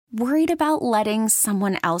Worried about letting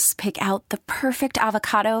someone else pick out the perfect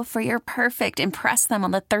avocado for your perfect impress them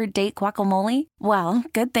on the third date guacamole? Well,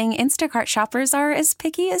 good thing Instacart shoppers are as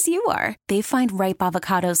picky as you are. They find ripe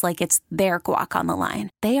avocados like it's their guac on the line.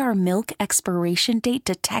 They are milk expiration date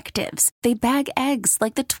detectives. They bag eggs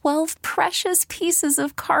like the 12 precious pieces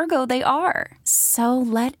of cargo they are. So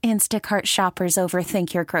let Instacart shoppers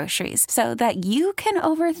overthink your groceries so that you can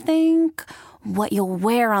overthink what you'll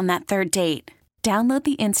wear on that third date. Download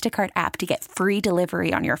the Instacart app to get free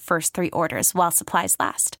delivery on your first 3 orders while supplies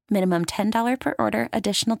last. Minimum $10 per order.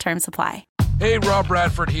 Additional terms apply. Hey, Rob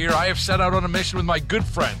Bradford here. I have set out on a mission with my good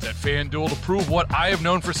friends at FanDuel to prove what I have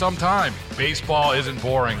known for some time. Baseball isn't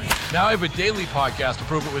boring. Now I have a daily podcast to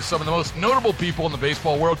prove it with some of the most notable people in the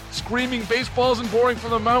baseball world, screaming baseball isn't boring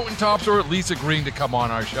from the mountaintops, or at least agreeing to come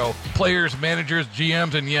on our show. Players, managers,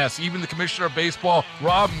 GMs, and yes, even the commissioner of baseball,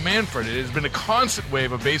 Rob Manfred. It has been a constant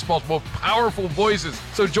wave of baseball's most powerful voices.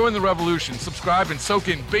 So join the revolution. Subscribe and soak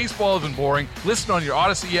in Baseball Isn't Boring. Listen on your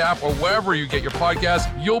Odyssey app or wherever you get your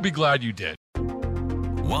podcasts. You'll be glad you did.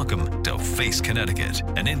 Welcome to Face Connecticut,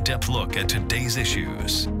 an in-depth look at today's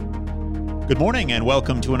issues. Good morning and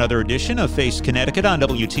welcome to another edition of Face Connecticut on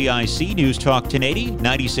WTIC News Talk 1080,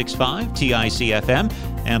 96.5 TIC FM,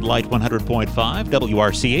 and Light 100.5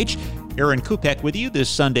 WRCH. Aaron Kupek with you this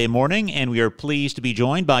Sunday morning, and we are pleased to be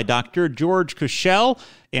joined by Dr. George Kushel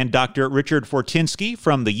and Dr. Richard Fortinsky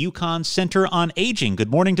from the UConn Center on Aging.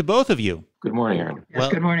 Good morning to both of you. Good morning, Aaron. Yes,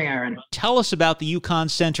 good morning, Aaron. Tell us about the UConn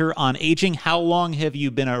Center on Aging. How long have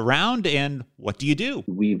you been around, and what do you do?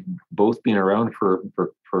 We've both been around for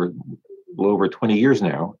a little over 20 years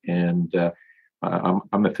now, and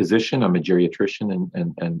I'm a physician. I'm a geriatrician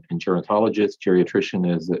and gerontologist.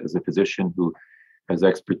 Geriatrician is a physician who has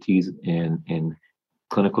expertise in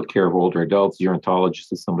clinical care of older adults.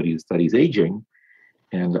 Gerontologist is somebody who studies aging.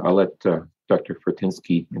 And I'll let Dr.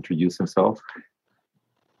 Fortinsky introduce himself.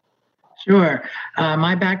 Sure.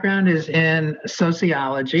 My background is in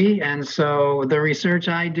sociology, and so the research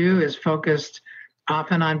I do is focused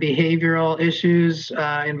often on behavioral issues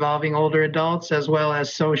involving older adults as well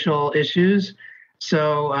as social issues.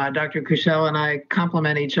 So Dr. Kushel and I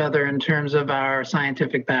complement each other in terms of our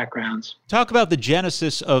scientific backgrounds. Talk about the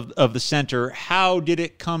genesis of the center. How did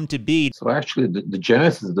it come to be? So actually, the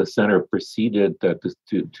genesis of the center preceded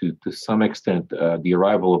to some extent the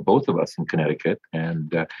arrival of both of us in Connecticut,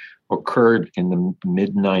 and occurred in the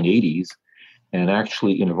mid-1980s, and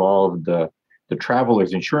actually involved the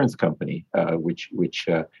Travelers Insurance Company, which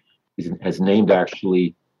has named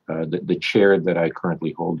actually the chair that I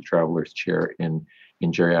currently hold, the Travelers Chair in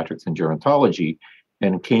Geriatrics and Gerontology,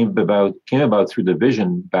 and came about through the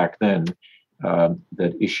vision back then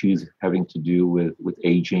that issues having to do with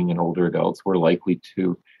aging and older adults were likely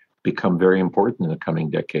to become very important in the coming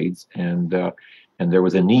decades, and there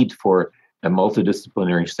was a need for a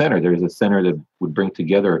multidisciplinary center. There's a center that would bring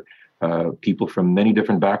together people from many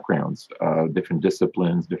different backgrounds, different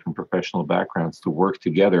disciplines, different professional backgrounds, to work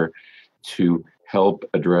together to help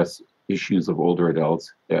address issues of older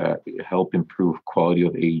adults, help improve quality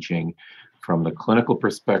of aging from the clinical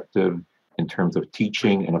perspective, in terms of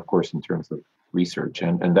teaching, and of course in terms of research.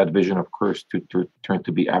 And that vision, of course, turned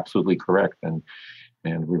to be absolutely correct. And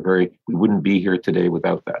we wouldn't be here today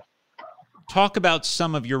without that. Talk about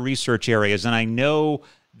some of your research areas, and I know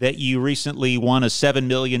that you recently won a $7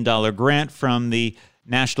 million grant from the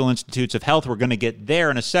National Institutes of Health. We're going to get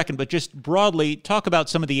there in a second, but just broadly, talk about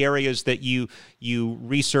some of the areas that you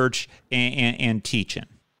research and teach in.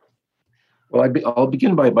 Well, I'll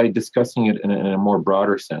begin by discussing it in a more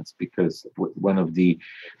broader sense, because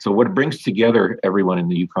what brings together everyone in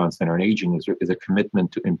the UConn Center on Aging is a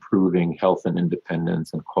commitment to improving health and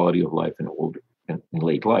independence and quality of life in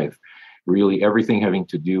late life. Really, everything having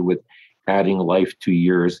to do with adding life to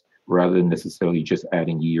years rather than necessarily just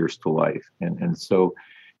adding years to life. And so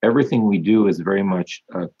everything we do is very much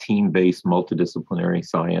team-based, multidisciplinary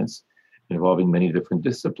science involving many different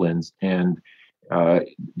disciplines. And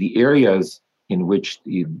the areas in which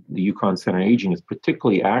the UConn Center on Aging is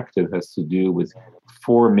particularly active has to do with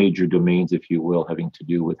 4 major domains, if you will, having to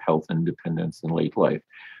do with health and independence in late life.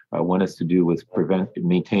 One has to do with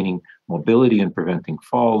maintaining mobility and preventing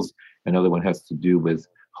falls. Another one has to do with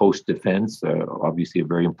host defense, obviously a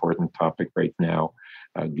very important topic right now,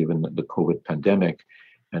 given the COVID pandemic,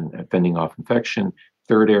 and fending off infection.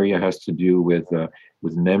 Third area has to do with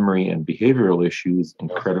memory and behavioral issues,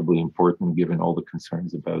 incredibly important given all the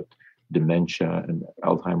concerns about dementia and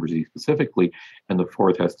Alzheimer's disease specifically. And the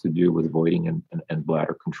fourth has to do with voiding and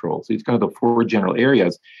bladder control. So it's kind of the 4 general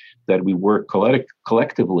areas that we work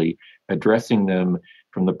collectively, addressing them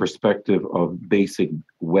from the perspective of basic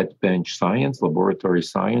wet bench science, laboratory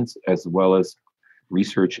science, as well as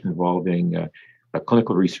research involving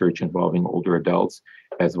clinical research involving older adults,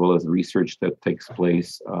 as well as research that takes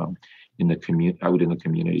place in the out in the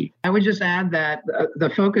community. I would just add that the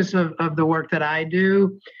focus of the work that I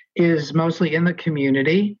do is mostly in the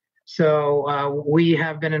community. So we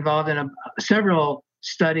have been involved in several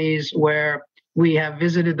studies where we have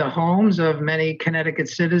visited the homes of many Connecticut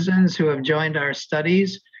citizens who have joined our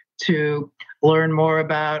studies to learn more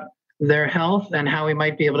about their health and how we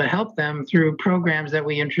might be able to help them through programs that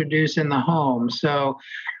we introduce in the home. So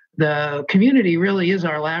the community really is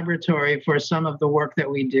our laboratory for some of the work that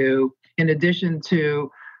we do, in addition to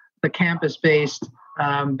the campus-based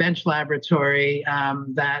bench laboratory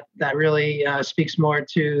that really speaks more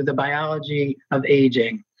to the biology of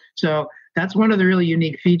aging. So that's one of the really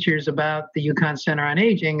unique features about the UConn Center on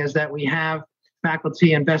Aging, is that we have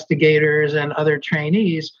faculty investigators and other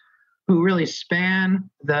trainees who really span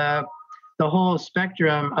the whole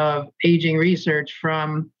spectrum of aging research,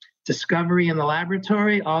 from discovery in the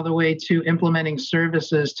laboratory all the way to implementing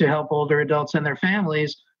services to help older adults and their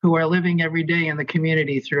families who are living every day in the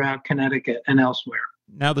community throughout Connecticut and elsewhere.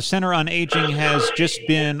 Now, the Center on Aging has just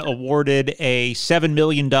been awarded a $7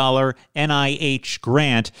 million NIH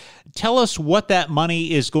grant. Tell us what that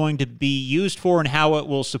money is going to be used for and how it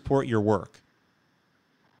will support your work.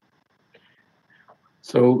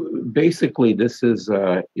 So basically, this is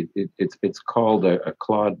it's called a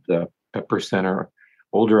Claude Pepper Center,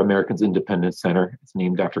 Older Americans Independence Center. It's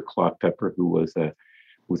named after Claude Pepper, who was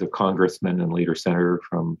a congressman and later senator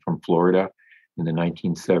from Florida in the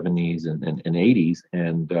 1970s and 80s,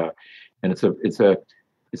 and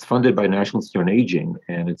it's funded by National Institute on Aging,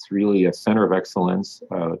 and it's really a center of excellence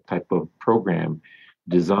type of program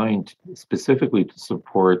designed specifically to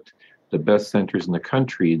support the best centers in the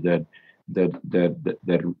country that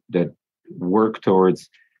work towards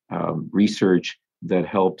research that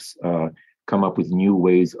helps come up with new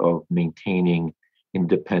ways of maintaining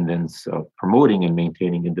independence, promoting and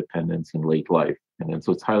maintaining independence in late life. And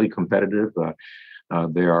so it's highly competitive.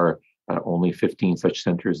 There are only 15 such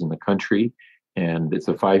centers in the country, and it's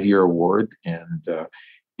a 5-year award. And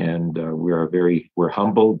we're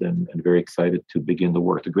humbled and very excited to begin the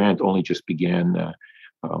work. The grant only just began a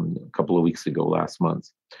couple of weeks ago, last month.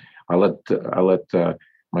 I'll let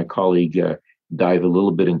my colleague dive a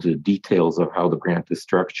little bit into the details of how the grant is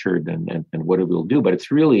structured and what it will do. But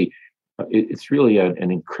it's really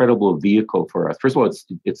an incredible vehicle for us. First of all,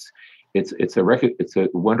 it's a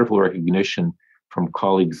wonderful recognition from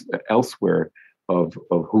colleagues elsewhere of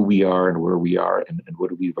who we are and where we are and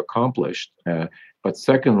what we've accomplished. But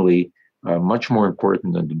secondly, much more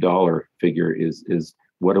important than the dollar figure is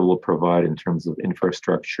what it will provide in terms of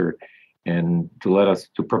infrastructure, and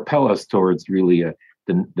to propel us towards really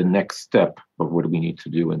the next step of what we need to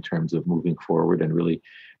do in terms of moving forward and really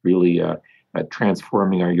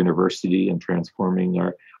transforming our university and transforming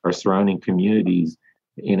our surrounding communities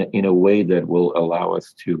in a way that will allow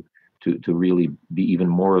us to really be even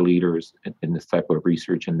more leaders in this type of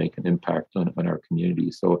research and make an impact on our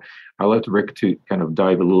community. So I'll let Rick to kind of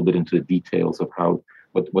dive a little bit into the details of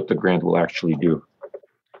what the grant will actually do.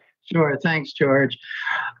 Sure. Thanks, George.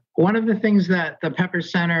 One of the things that the Pepper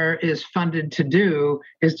Center is funded to do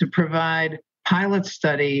is to provide pilot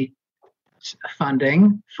study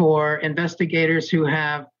funding for investigators who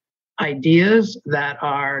have ideas that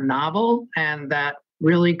are novel and that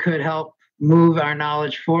really could help move our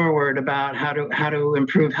knowledge forward about how to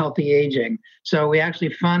improve healthy aging. So we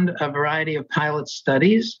actually fund a variety of pilot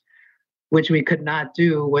studies, which we could not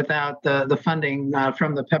do without the funding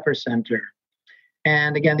from the Pepper Center.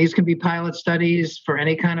 And again, these can be pilot studies for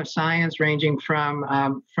any kind of science, ranging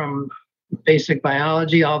from basic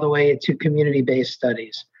biology all the way to community-based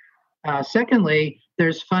studies. Secondly,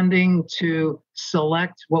 there's funding to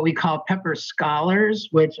select what we call Pepper Scholars,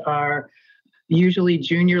 which are usually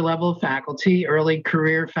junior level faculty, early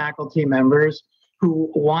career faculty members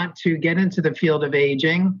who want to get into the field of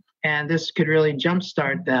aging, and this could really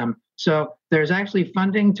jumpstart them. So there's actually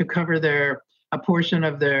funding to cover a portion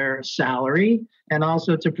of their salary, and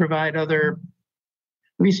also to provide other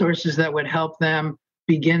resources that would help them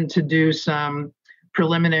begin to do some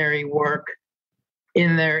preliminary work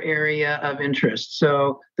in their area of interest.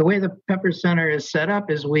 So the way the Pepper Center is set up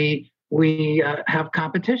is we have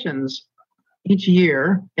competitions each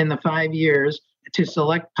year in the 5 years to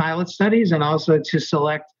select pilot studies and also to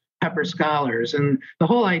select Pepper Scholars. And the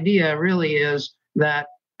whole idea really is that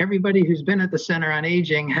everybody who's been at the Center on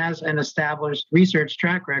Aging has an established research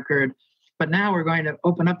track record, but now we're going to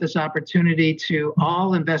open up this opportunity to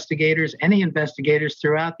all investigators, any investigators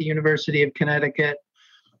throughout the University of Connecticut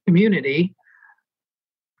community.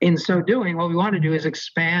 In so doing, what we want to do is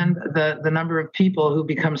expand the number of people who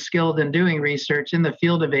become skilled in doing research in the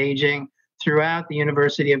field of aging throughout the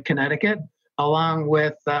University of Connecticut, along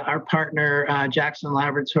with our partner, Jackson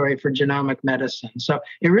Laboratory for Genomic Medicine. So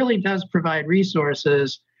it really does provide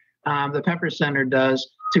resources, the Pepper Center does,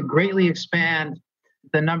 to greatly expand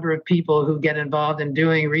the number of people who get involved in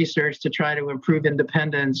doing research to try to improve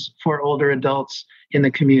independence for older adults in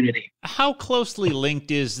the community. How closely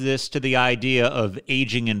linked is this to the idea of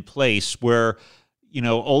aging in place, where, you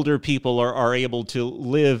know, older people are able to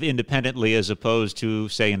live independently as opposed to,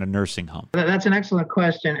 say, in a nursing home? That's an excellent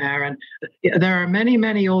question, Aaron. There are many,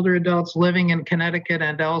 many older adults living in Connecticut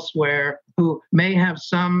and elsewhere who may have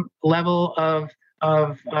some level of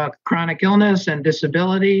chronic illness and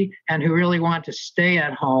disability, and who really want to stay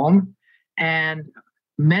at home. And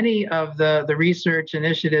many of the research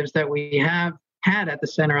initiatives that we have had at the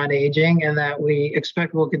Center on Aging, and that we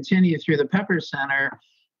expect will continue through the Pepper Center,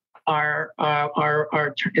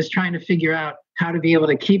 is trying to figure out how to be able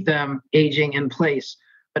to keep them aging in place.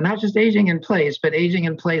 But not just aging in place, but aging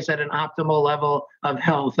in place at an optimal level of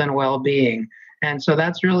health and well-being. And so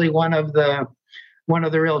that's really one of the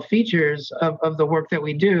real features of the work that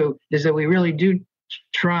we do, is that we really do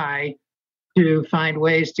try to find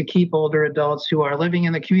ways to keep older adults who are living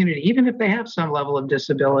in the community, even if they have some level of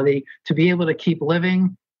disability, to be able to keep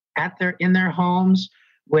living in their homes,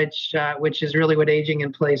 which is really what aging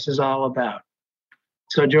in place is all about.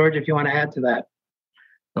 So, George, if you want to add to that.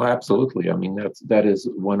 No, absolutely. I mean, that is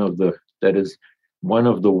one of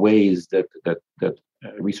the ways that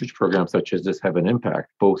research programs such as this have an impact,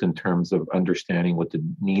 both in terms of understanding what the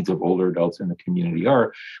needs of older adults in the community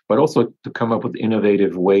are, but also to come up with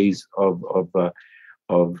innovative ways of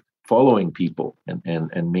following people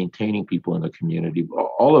and maintaining people in the community,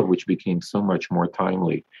 all of which became so much more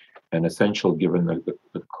timely and essential given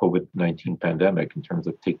the COVID-19 pandemic in terms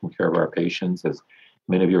of taking care of our patients. As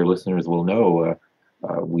many of your listeners will know,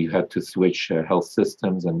 we've had to switch health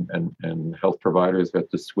systems and health providers had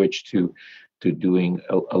to switch to doing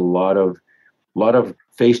a lot of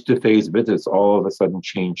face-to-face visits. All of a sudden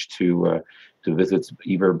changed to visits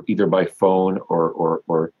either by phone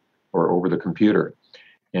or over the computer.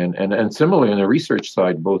 And similarly on the research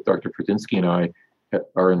side, both Dr. Kretinsky and I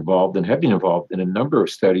are involved and have been involved in a number of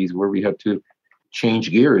studies where we had to change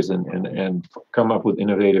gears and come up with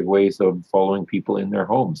innovative ways of following people in their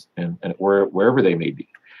homes and wherever they may be,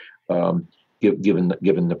 given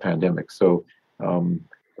the pandemic. So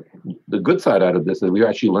the good side out of this is we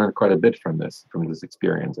actually learned quite a bit from this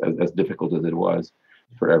experience, as difficult as it was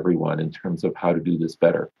for everyone in terms of how to do this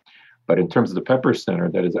better. But in terms of the Pepper Center,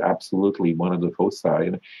 that is absolutely one of the foci.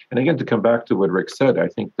 And again, to come back to what Rick said, I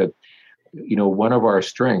think that, you know, one of our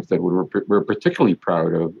strengths that we're particularly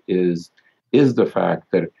proud of is the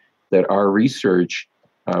fact that our research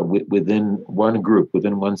within one group,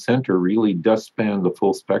 within one center, really does span the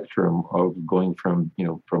full spectrum of going from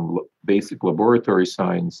basic laboratory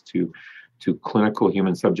science to clinical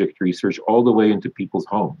human subject research all the way into people's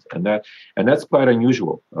homes. And that's quite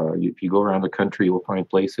unusual. If you go around the country, you'll find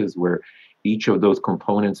places where each of those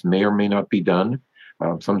components may or may not be done.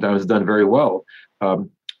 Sometimes done very well.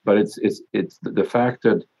 But it's the fact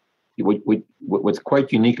that what's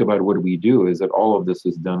quite unique about what we do is that all of this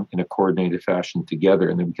is done in a coordinated fashion together,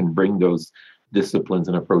 and then we can bring those disciplines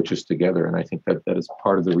and approaches together. And I think that is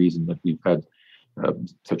part of the reason that we've had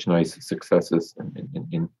such nice successes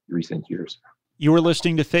in recent years. You were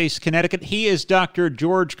listening to Face Connecticut. He is Dr.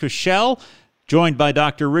 George Kushel, joined by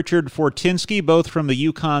Dr. Richard Fortinsky, both from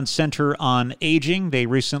the UConn Center on Aging. They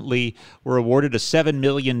recently were awarded a $7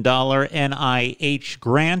 million NIH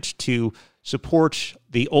grant to support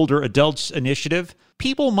the Older Adults Initiative.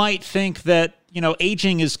 People might think that, you know,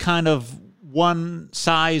 aging is kind of one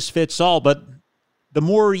size fits all, but the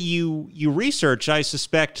more you research, I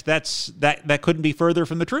suspect that couldn't be further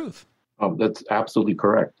from the truth. That's absolutely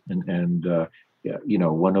correct. And yeah, you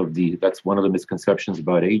know, that's one of the misconceptions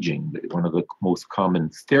about aging. One of the most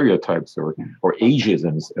common stereotypes or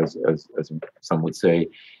ageisms, as some would say,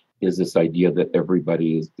 is this idea that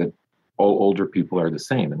that all older people are the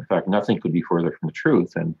same. In fact, nothing could be further from the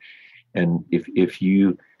truth. And if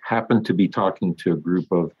you happen to be talking to a group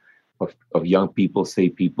of young people, say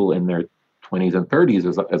people in their 20s and 30s,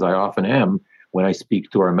 as I often am when I speak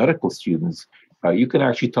to our medical students, you can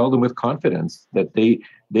actually tell them with confidence that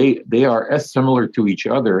they are as similar to each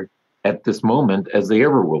other at this moment as they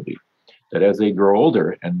ever will be. That as they grow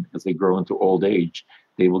older and as they grow into old age,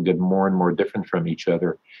 they will get more and more different from each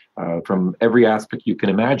other from every aspect you can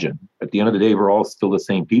imagine. At the end of the day, we're all still the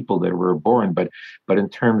same people that were born, but in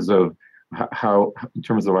terms of how in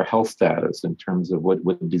terms of our health status, in terms of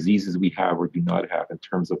what diseases we have or do not have, in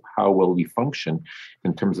terms of how well we function,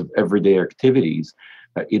 in terms of everyday activities,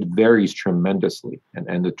 it varies tremendously.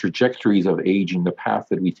 And the trajectories of aging, the path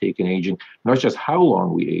that we take in aging, not just how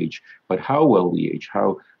long we age, but how well we age,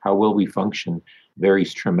 how well we function,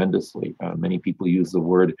 varies tremendously. Many people use the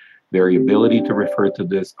word variability to refer to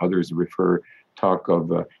this. Others talk of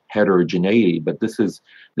heterogeneity, but this is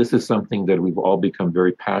something that we've all become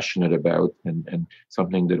very passionate about, and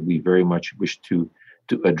something that we very much wish to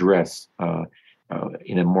address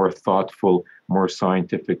in a more thoughtful, more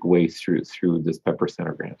scientific way through this Pepper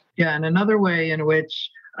Center grant. Yeah, and another way in which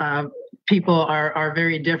people are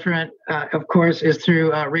very different, of course, is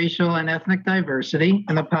through racial and ethnic diversity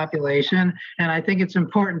in the population. And I think it's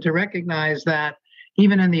important to recognize that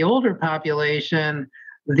even in the older population,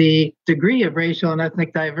 the degree of racial and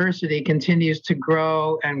ethnic diversity continues to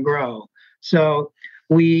grow and grow. So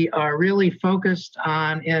we are really focused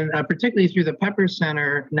on, particularly through the Pepper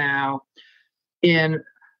Center now, in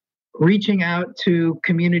reaching out to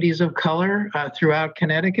communities of color throughout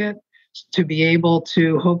Connecticut to be able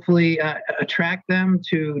to hopefully attract them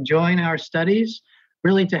to join our studies,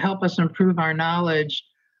 really to help us improve our knowledge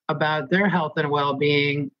about their health and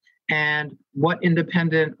well-being and what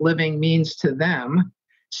independent living means to them.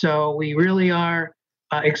 So we really are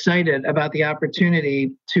excited about the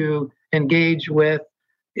opportunity to engage with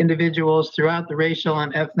individuals throughout the racial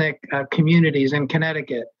and ethnic communities in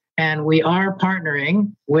Connecticut. And we are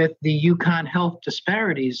partnering with the Yukon Health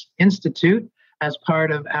Disparities Institute as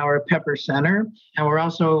part of our Pepper Center. And we're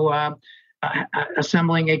also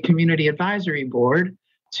assembling a community advisory board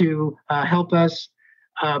to help us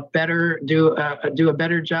do a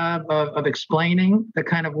better job of explaining the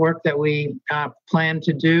kind of work that we plan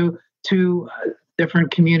to do to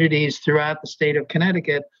different communities throughout the state of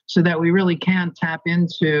Connecticut, so that we really can tap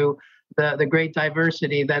into the great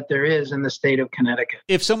diversity that there is in the state of Connecticut.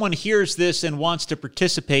 If someone hears this and wants to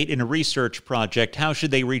participate in a research project, how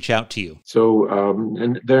should they reach out to you? So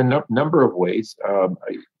and there are a number of ways.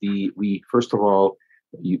 We first of all,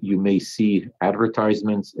 you may see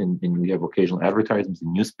advertisements, and we have occasional advertisements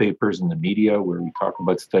in newspapers and the media where we talk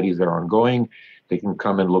about studies that are ongoing. They can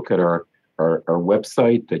come and look at our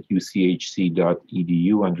website at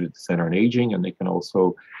uchc.edu under the Center on Aging, and they can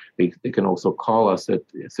also call us at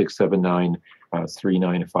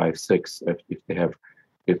 679-3956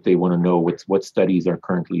 if they want to know what studies are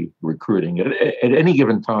currently recruiting. At any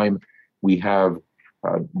given time, we have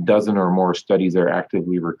a dozen or more studies that are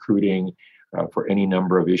actively recruiting for any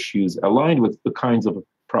number of issues aligned with the kinds of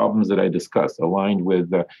problems that I discussed, aligned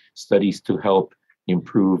with studies to help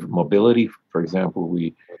improve mobility. For example,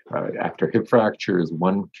 we after hip fracture is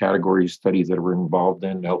one category of studies that we're involved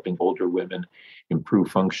in, helping older women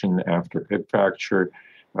improve function after hip fracture,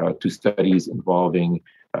 to studies involving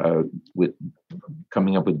with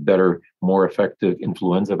coming up with better, more effective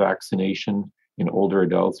influenza vaccination in older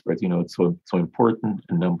adults. But it's so important.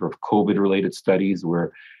 A number of COVID-related studies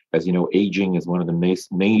where, as you know, aging is one of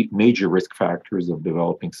the major risk factors of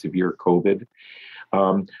developing severe COVID.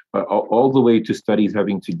 All the way to studies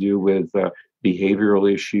having to do with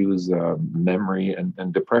behavioral issues, memory,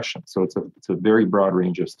 and depression. So it's a very broad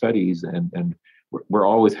range of studies, and we're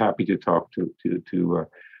always happy to talk to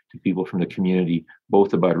people from the community,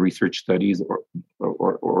 both about research studies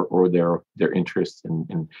or their interests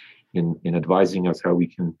in advising us how we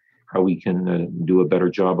can do a better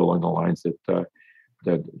job along the lines that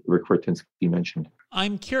Rick Fortinsky mentioned.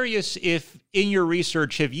 I'm curious if in your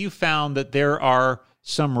research, have you found that there are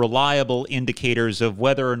some reliable indicators of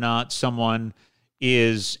whether or not someone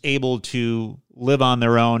is able to live on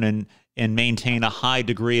their own and maintain a high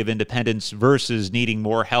degree of independence versus needing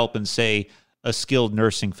more help in, say, a skilled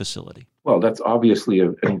nursing facility? Well, that's obviously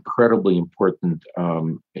an incredibly important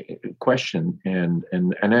question, and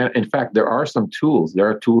in fact, there are some tools. There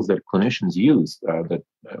are tools that clinicians use, that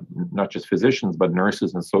not just physicians, but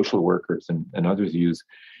nurses and social workers and others use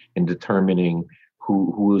in determining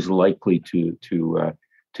who is likely to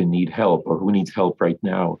need help or who needs help right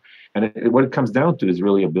now. And what it comes down to is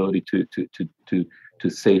really ability to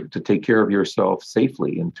take care of yourself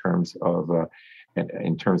safely in terms of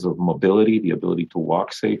mobility, the ability to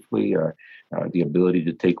walk safely, the ability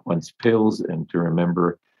to take one's pills and to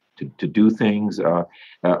remember to do things,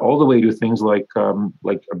 all the way to things like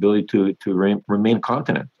ability to remain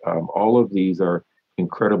continent. All of these are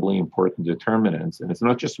incredibly important determinants, and it's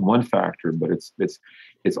not just one factor, but it's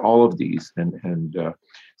all of these, and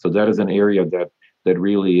so that is an area that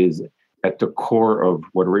really is at the core of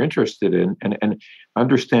what we're interested in, and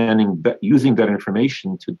understanding that, using that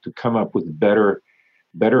information to come up with better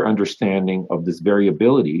understanding of this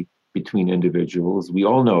variability between individuals. We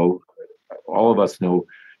all know, all of us know,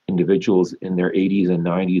 individuals in their 80s and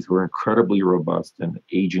 90s who are incredibly robust and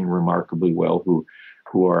aging remarkably well, who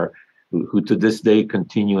to this day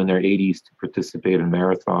continue in their 80s to participate in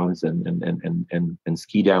marathons and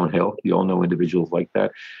ski downhill. We all know individuals like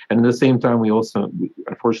that. And at the same time, we also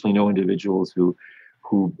unfortunately know individuals who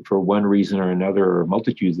for one reason or another, or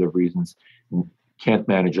multitudes of reasons, can't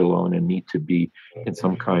manage alone and need to be in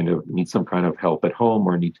some kind of help at home,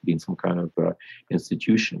 or need to be in some kind of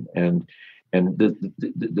institution. And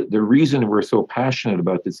the reason we're so passionate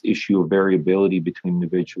about this issue of variability between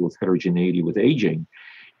individuals, heterogeneity with aging,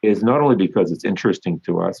 is not only because it's interesting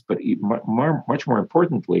to us, but much more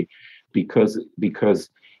importantly, because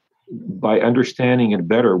by understanding it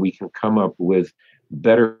better, we can come up with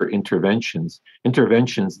better interventions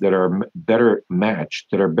that are better matched,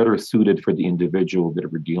 that are better suited for the individual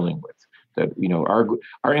that we're dealing with. That,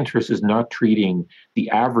 our interest is not treating the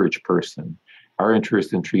average person. Our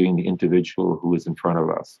interest in treating the individual who is in front of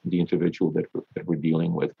us, the individual that we're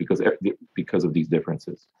dealing with, because of these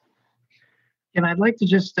differences. And I'd like to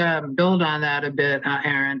just build on that a bit,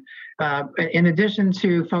 Aaron. In addition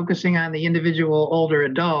to focusing on the individual older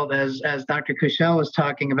adult, as Dr. Kushel was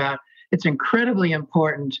talking about, it's incredibly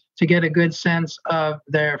important to get a good sense of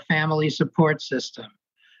their family support system,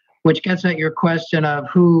 which gets at your question of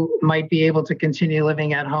who might be able to continue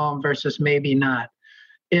living at home versus maybe not.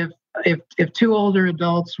 If two older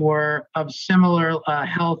adults were of similar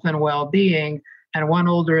health and well-being, and one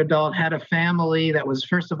older adult had a family that was,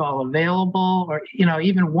 first of all, available, or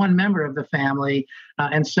even one member of the family,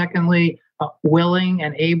 and secondly, willing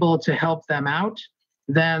and able to help them out,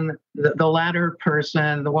 then the latter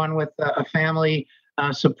person, the one with a family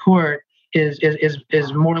support,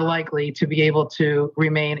 is more likely to be able to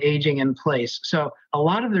remain aging in place. So a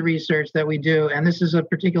lot of the research that we do, and this is a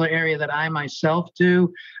particular area that I myself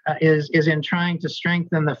do, is in trying to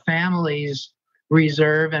strengthen the family's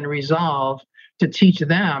reserve and resolve to teach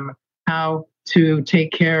them how to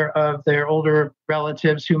take care of their older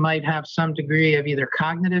relatives who might have some degree of either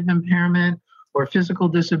cognitive impairment or physical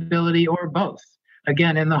disability, or both,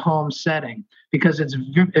 again, in the home setting, because it's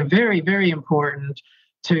very, very important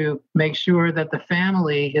to make sure that the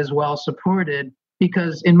family is well supported,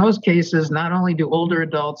 because in most cases, not only do older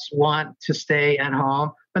adults want to stay at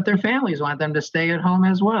home, but their families want them to stay at home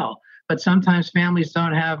as well. But sometimes families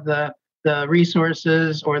don't have the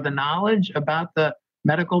resources or the knowledge about the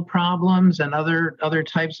medical problems and other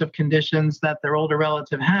types of conditions that their older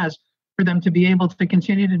relative has for them to be able to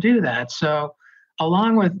continue to do that. So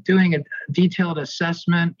along with doing a detailed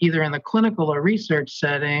assessment, either in the clinical or research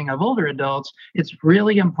setting of older adults, it's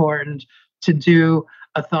really important to do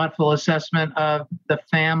a thoughtful assessment of the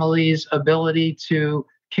family's ability to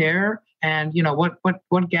care, and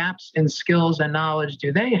what gaps in skills and knowledge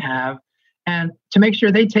do they have, and to make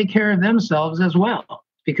sure they take care of themselves as well,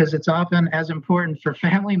 because it's often as important for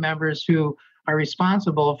family members who are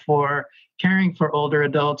responsible for caring for older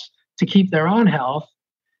adults to keep their own health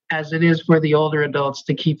as it is for the older adults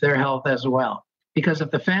to keep their health as well. Because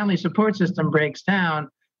if the family support system breaks down,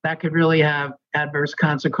 that could really have adverse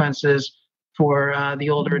consequences for the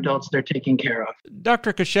older adults they're taking care of.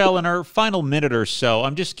 Dr. Kushel, in our final minute or so,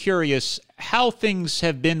 I'm just curious how things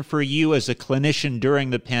have been for you as a clinician during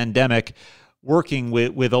the pandemic working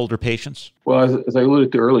with older patients. Well, as I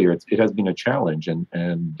alluded to earlier, it has been a challenge,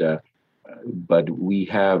 but we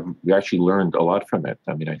actually learned a lot from it.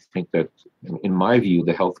 I mean, I think that in my view,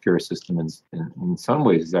 the healthcare system in some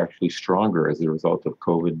ways is actually stronger as a result of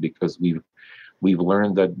COVID, because we've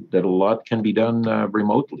learned that a lot can be done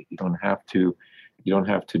remotely. You don't have to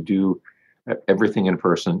do everything in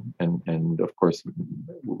person, and of course,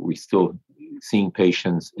 we still seeing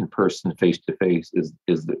patients in person, face to face, is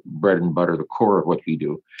the bread and butter, the core of what we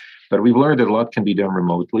do. But we've learned that a lot can be done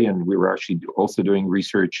remotely, and we were actually also doing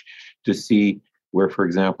research to see where, for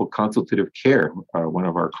example, consultative care. One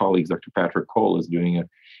of our colleagues, Dr. Patrick Cole, is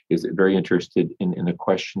very interested in the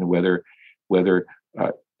question whether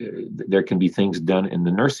there can be things done in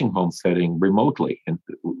the nursing home setting remotely and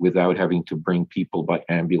without having to bring people by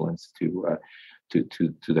ambulance to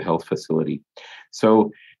the health facility.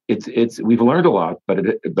 So we've learned a lot, but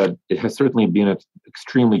it has certainly been an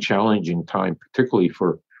extremely challenging time, particularly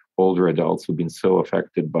for older adults who've been so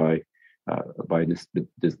affected by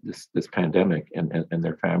this pandemic and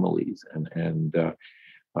their families.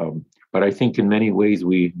 But I think in many ways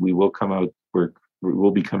we will come out.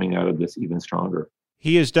 We'll be coming out of this even stronger.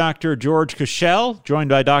 He is Dr. George Kushel, joined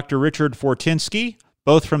by Dr. Richard Fortinsky,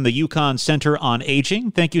 both from the UConn Center on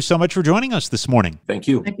Aging. Thank you so much for joining us this morning. Thank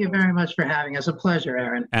you. Thank you very much for having us. A pleasure,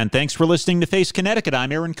 Aaron. And thanks for listening to Face Connecticut.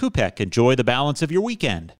 I'm Aaron Kupek. Enjoy the balance of your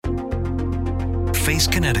weekend. Face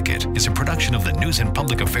Connecticut is a production of the News and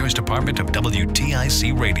Public Affairs Department of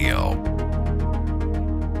WTIC Radio.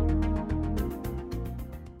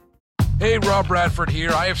 Hey, Rob Bradford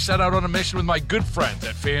here. I have set out on a mission with my good friends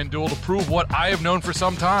at FanDuel to prove what I have known for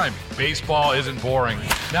some time. Baseball isn't boring.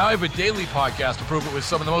 Now I have a daily podcast to prove it with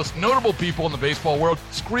some of the most notable people in the baseball world,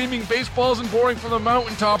 screaming baseball isn't boring from the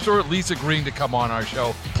mountaintops, or at least agreeing to come on our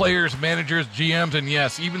show. Players, managers, GMs, and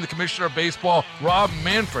yes, even the commissioner of baseball, Rob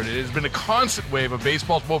Manfred. It has been a constant wave of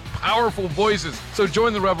baseball's most powerful voices. So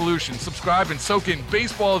join the revolution. Subscribe and soak in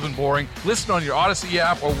Baseball Isn't Boring. Listen on your Odyssey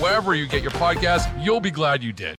app or wherever you get your podcasts. You'll be glad you did.